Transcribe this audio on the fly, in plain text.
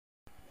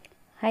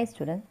Hi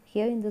student,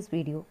 here in this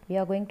video we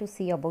are going to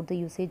see about the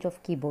usage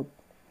of keyboard.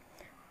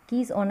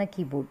 Keys on a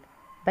keyboard.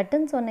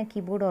 Buttons on a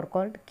keyboard are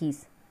called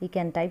keys. We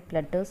can type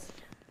letters,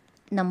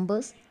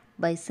 numbers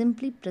by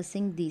simply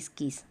pressing these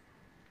keys.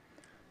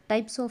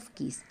 Types of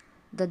keys.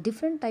 The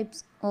different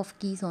types of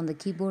keys on the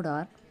keyboard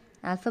are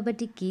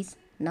alphabetic keys,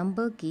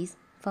 number keys,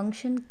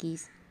 function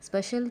keys,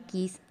 special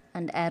keys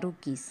and arrow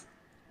keys.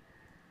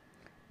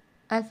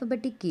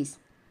 Alphabetic keys.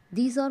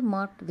 These are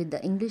marked with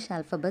the English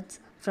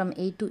alphabets from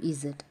A to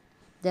Z.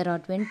 There are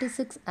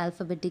 26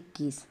 alphabetic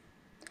keys.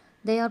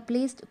 They are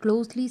placed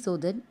closely so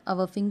that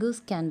our fingers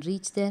can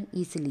reach there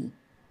easily.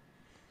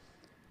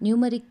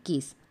 Numeric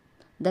keys.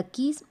 The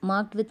keys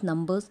marked with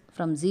numbers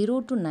from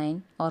 0 to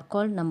 9 are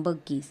called number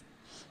keys.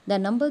 The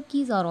number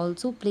keys are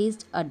also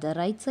placed at the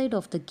right side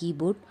of the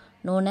keyboard,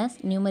 known as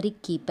numeric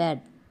keypad.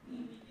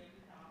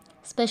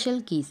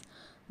 Special keys.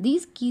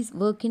 These keys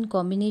work in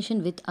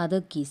combination with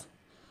other keys.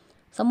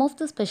 Some of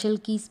the special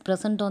keys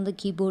present on the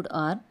keyboard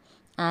are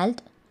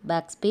Alt,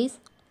 Backspace,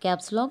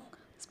 Caps Lock,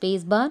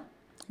 Spacebar,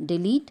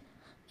 Delete,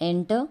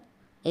 Enter,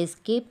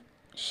 Escape,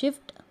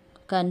 Shift,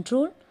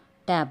 Control,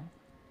 Tab.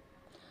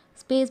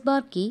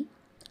 Spacebar key.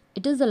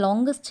 It is the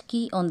longest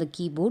key on the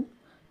keyboard,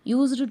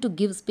 used to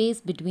give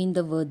space between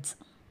the words.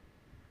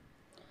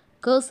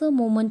 Cursor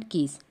movement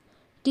keys.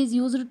 It is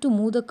used to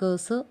move the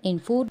cursor in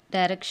 4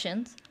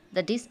 directions,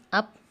 that is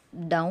up,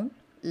 down,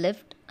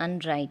 left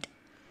and right.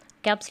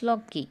 Caps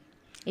Lock key.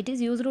 It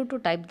is used to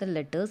type the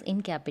letters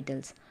in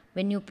capitals.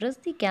 When you press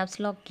the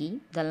caps lock key,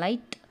 the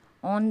light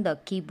on the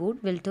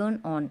keyboard will turn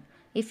on.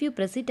 If you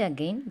press it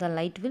again, the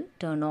light will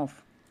turn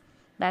off.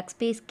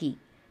 Backspace key.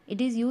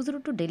 It is used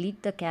to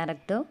delete the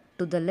character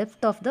to the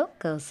left of the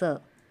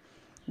cursor.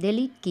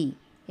 Delete key.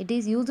 It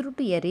is used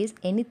to erase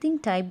anything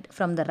typed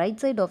from the right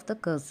side of the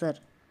cursor.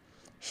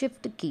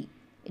 Shift key.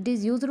 It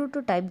is used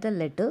to type the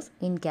letters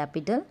in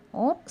capital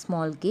or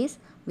small case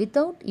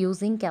without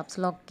using caps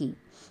lock key.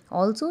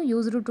 Also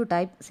used to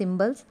type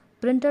symbols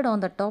printed on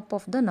the top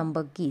of the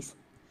number keys.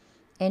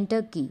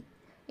 Enter key.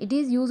 It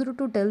is used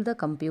to tell the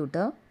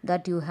computer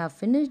that you have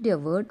finished a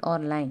word or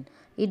line.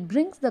 It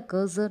brings the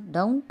cursor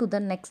down to the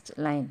next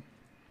line.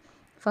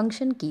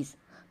 Function keys.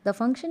 The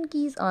function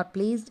keys are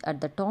placed at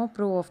the top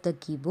row of the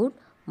keyboard,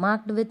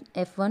 marked with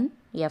F1,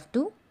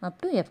 F2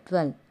 up to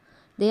F12.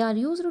 They are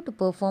used to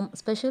perform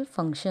special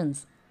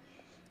functions.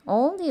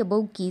 All the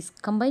above keys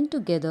combine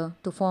together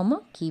to form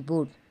a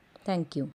keyboard. Thank you.